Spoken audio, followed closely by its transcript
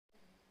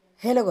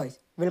Hello guys,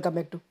 welcome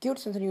back to Cute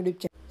Sensor YouTube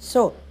channel.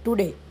 So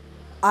today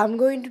I'm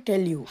going to tell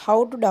you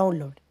how to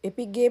download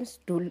Epic Games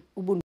to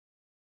Ubuntu.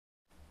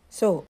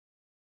 So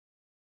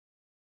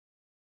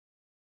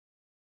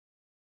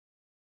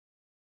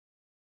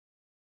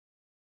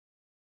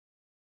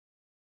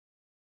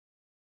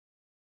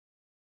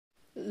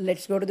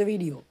let's go to the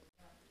video.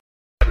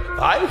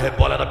 Vai,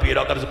 rebola na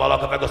piroca dos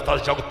maloca, vai gostar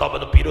do jogo, toma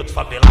no peru de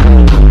favela.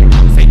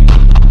 Senta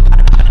no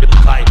caralho,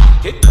 vai,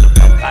 quica no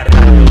pau,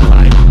 caralho,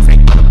 vai.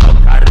 Senta no pau,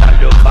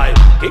 caralho, vai,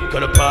 quica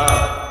no pau.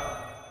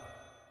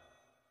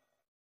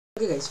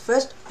 Okay guys,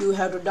 first you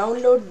have to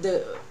download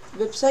the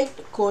website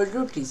called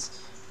Lutris.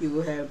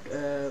 You have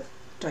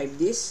type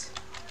this.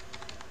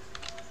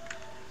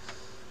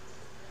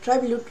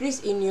 Type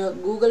Lutris in your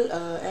Google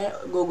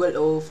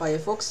or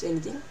Firefox,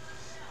 anything.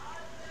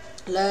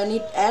 Learn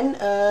it and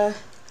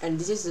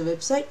this is the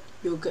website.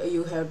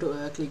 You have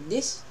to click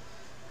this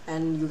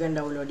and you can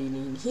download it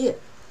in here.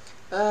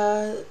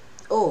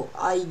 Oh,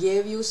 I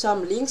gave you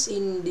some links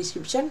in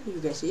description, you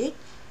can see it,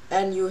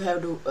 and you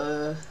have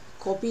to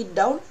copy it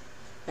down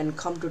and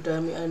come to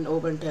and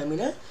open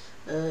terminal.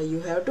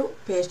 You have to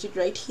paste it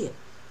right here.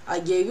 I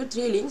gave you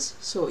 3 links,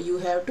 so you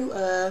have to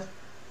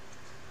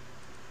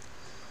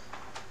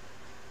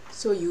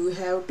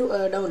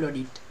download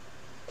it.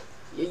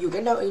 You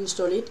can now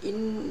install it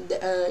in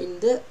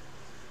the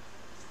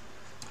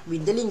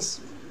with the links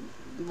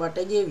what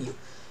I gave you.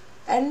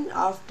 And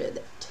after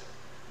that,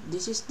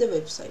 this is the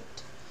website.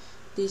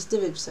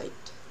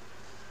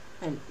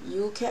 And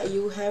you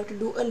have to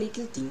do a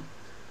little thing.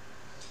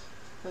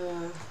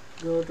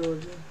 Go to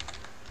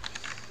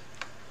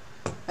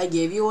I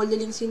gave you all the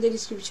links in the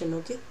description,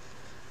 okay?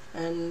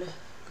 And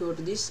go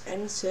to this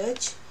and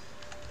search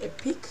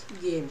Epic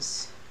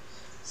Games.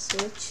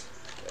 Search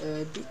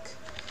Epic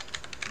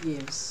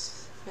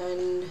Games,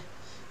 and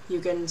you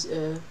can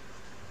see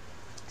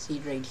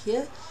it right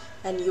here,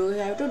 and you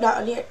have to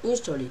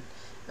install it.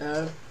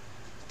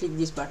 Click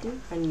this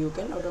button and you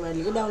can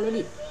automatically download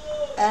it.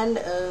 And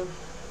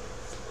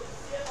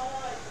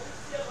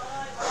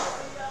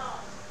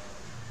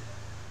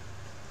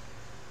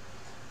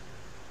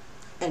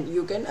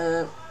you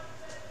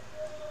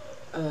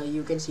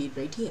can see it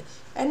right here.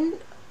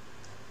 And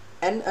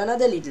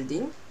another little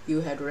thing, you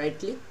have to right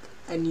click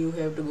and you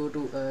have to go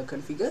to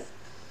configure,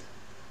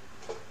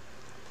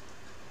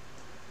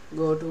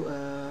 go to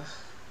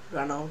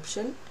run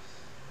option.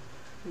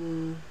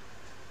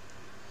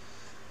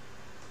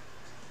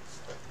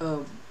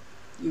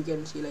 You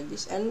can see like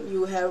this, and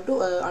you have to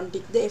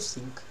untick the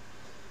F-sync.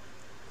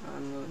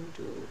 I'm going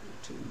to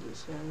tick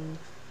this and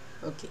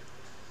okay,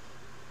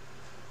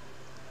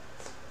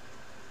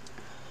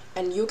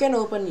 and you can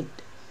open it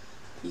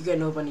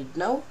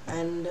now.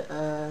 And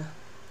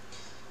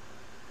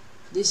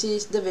this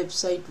is the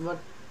website.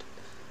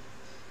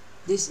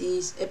 This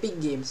is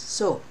Epic Games.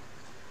 So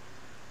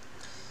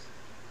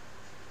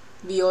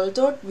we all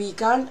thought we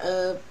can't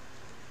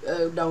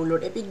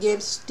download Epic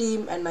Games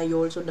Steam, and I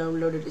also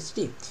downloaded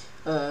Steam,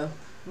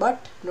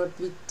 but not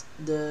with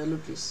the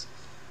Lutris.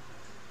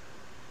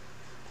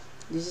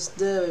 This is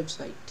the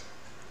website.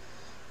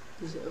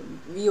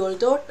 We all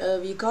thought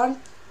we can't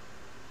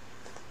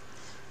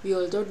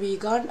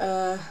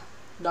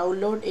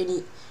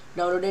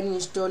download and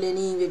install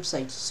any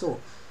website. So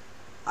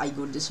I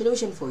got the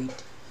solution for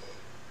it.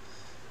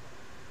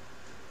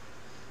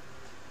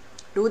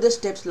 Do the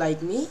steps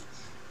like me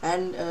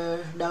and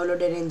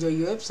download and enjoy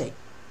your website.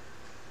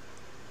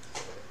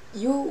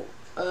 You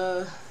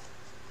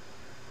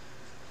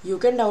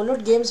can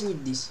download games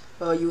with this.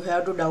 You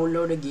have to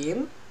download a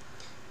game.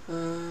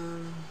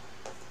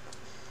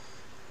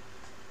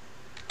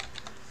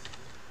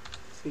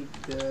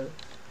 Figure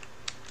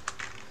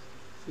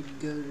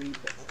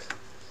repack.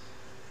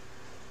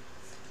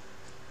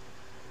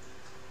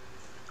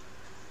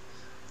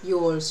 You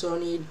also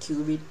need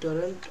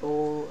qBittorrent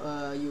or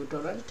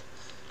uTorrent.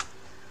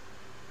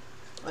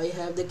 I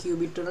have the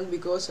qBittorrent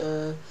because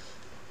in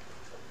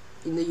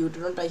the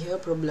uTorrent I have a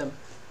problem.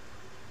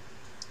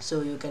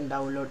 So you can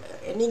download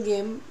any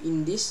game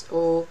in this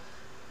or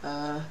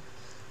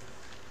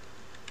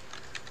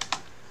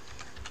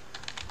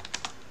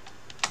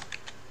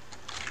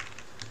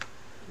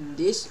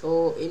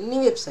any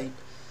website,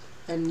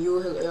 and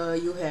you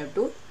have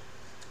to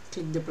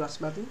click the plus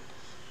button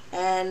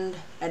and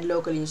add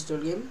local install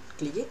game.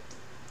 Click it,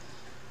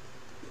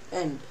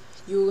 and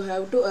you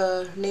have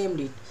to name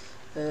it.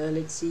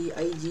 Let's see,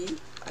 IGI,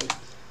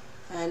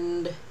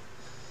 and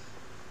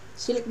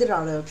select the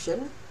run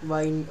option.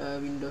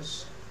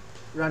 Windows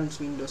runs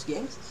Windows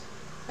games,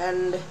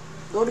 and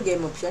go to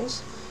game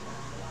options.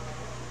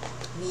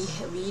 We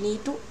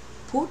need to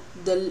put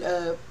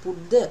the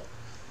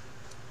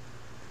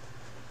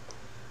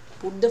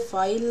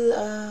file.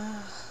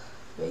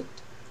 Wait,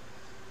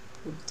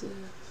 put the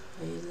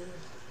file.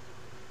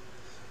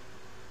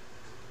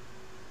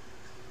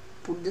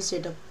 Put the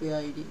setup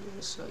ID.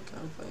 So I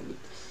can't find it.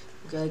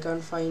 Okay, I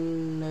can't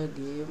find a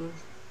game.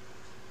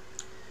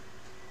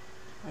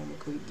 Find a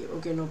quick game.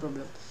 Okay, no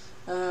problem.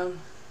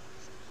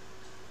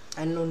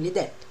 And only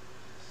that,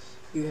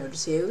 you have to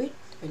save it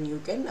and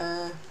you can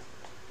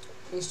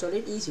install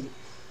it easily.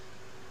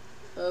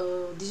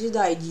 This is the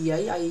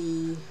IGI. I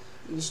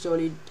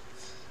installed it,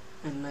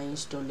 and I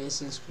installed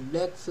Assassin's Creed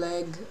Black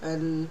Flag.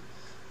 And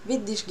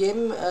with this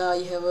game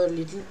I have a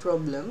little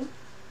problem,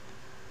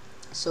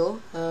 so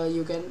I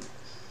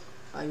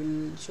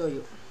will show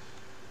you.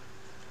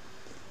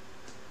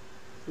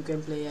 You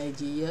can play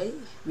IGI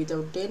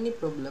without any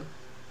problem.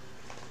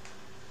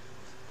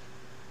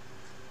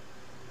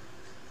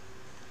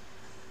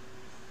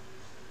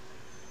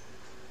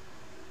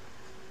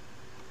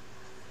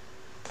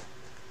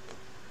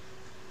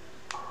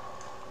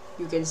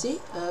 You can see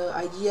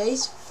IGI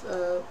is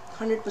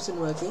 100%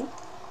 working.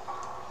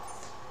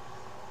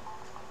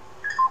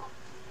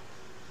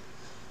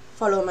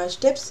 Follow my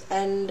steps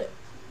and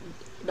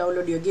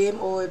download your game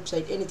or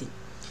website, anything.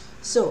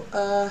 So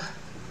I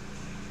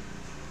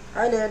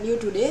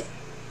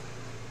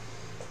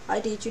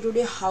teach you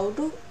today how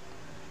to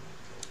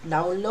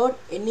download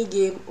any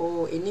game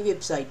or any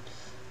website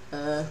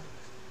to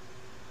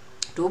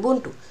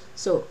Ubuntu.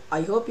 So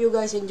I hope you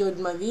guys enjoyed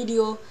my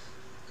video.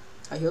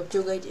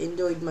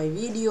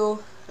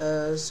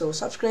 So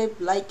subscribe,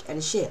 like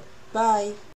and share. Bye.